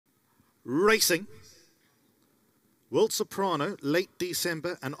Racing. World Soprano, late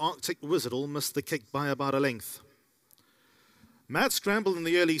December, and Arctic Wizard all missed the kick by about a length. Mad scramble in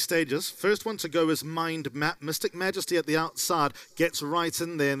the early stages. First one to go is Mind Map. Mystic Majesty at the outside gets right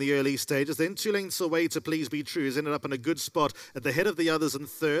in there in the early stages. Then 2 lengths away to Please Be True. He's ended up in a good spot at the head of the others in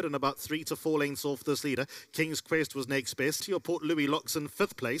third and about 3 to 4 lengths off this leader. King's Quest was next best. Your Port Louis locks in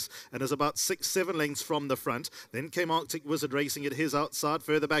 5th place and is about 6-7 lengths from the front. Then came Arctic Wizard racing at his outside.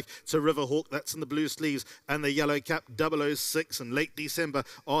 Further back to Riverhawk. That's in the blue sleeves and the yellow cap. 006 and late December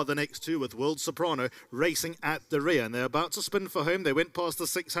are the next two with World Soprano racing at the rear. And they're about to spin for home. They went past the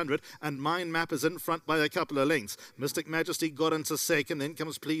 600 and Mind Map is in front by a couple of lengths. Mystic Majesty got into second. Then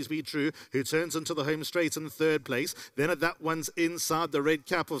comes Please Be True, who turns into the home straight in 3rd place. Then at that one's inside the red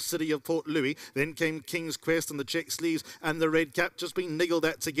cap of City of Port Louis. Then came King's Quest and the check sleeves and the red cap, just being niggled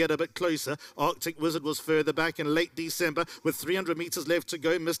at to get a bit closer. Arctic Wizard was further back in late December with 300 meters left to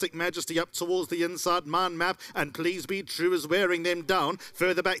go. Mystic Majesty up towards the inside. Mind Map and Please Be True is wearing them down.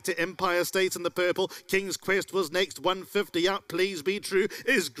 Further back to Empire State in the purple. King's Quest was next, 150 out. Please Be True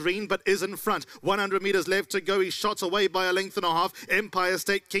is green but is in front. 100 meters left to go. He's shot away by a length and a half. Empire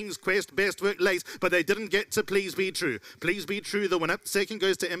State, King's Quest, best work late, but they didn't get to Please Be True. Please Be True, the winner. Second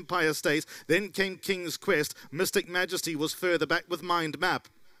goes to Empire State. Then came King's Quest. Mystic Majesty was further back with Mind Map.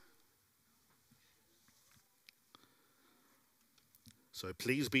 So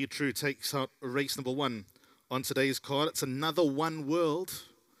Please Be True takes out race number 1 on today's card. It's another One World.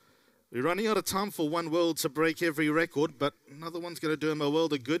 We're running out of time for One World to break every record, but another one's going to do him a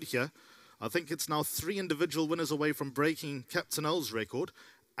world of good here. I think it's now 3 individual winners away from breaking Captain L's record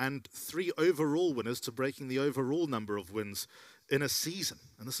and 3 overall winners to breaking the overall number of wins in a season.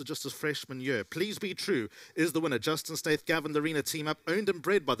 And this is just his freshman year. Please Be True is the winner. Justin Snaith, Gavin Larena team up, owned and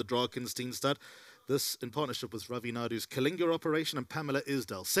bred by the Drakenstein stud. This in partnership with Ravi Nadu's Kalinga operation and Pamela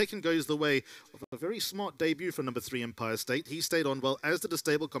Isdale. Second goes the way of a very smart debut from number 3 Empire State. He stayed on well, as did a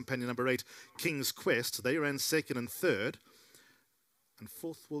stable companion number 8 King's Quest. They ran 2nd and 3rd. And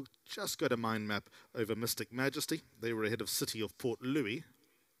 4th will just go to Mind Map over Mystic Majesty. They were ahead of City of Port Louis.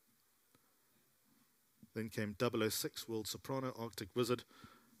 Then came 006, World Soprano, Arctic Wizard.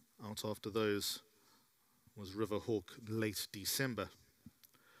 Out after those was Riverhawk, late December.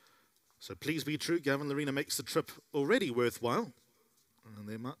 So Please Be True, Gavin Larena makes the trip already worthwhile. And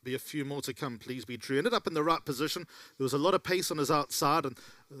there might be a few more to come. Please Be True ended up in the right position. There was a lot of pace on his outside, and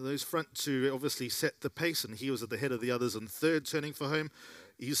those front two obviously set the pace, and he was at the head of the others in 3rd, turning for home.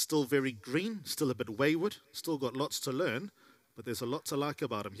 He's still very green, still a bit wayward, still got lots to learn, but there's a lot to like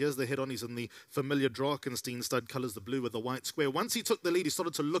about him. Here's the head on. He's in the familiar Drakenstein stud colours, the blue with the white square. Once he took the lead, he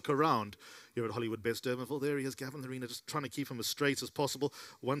started to look around here at Hollywoodbets Durbanville. There he is, Gavin Larena, just trying to keep him as straight as possible.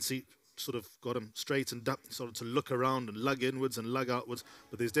 Once he sort of got him straightened up, started to look around and lug inwards and lug outwards.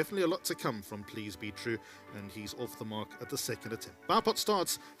 But there's definitely a lot to come from Please Be True, and he's off the mark at the 2nd attempt. Bar pot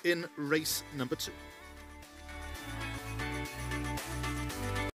starts in race number 2.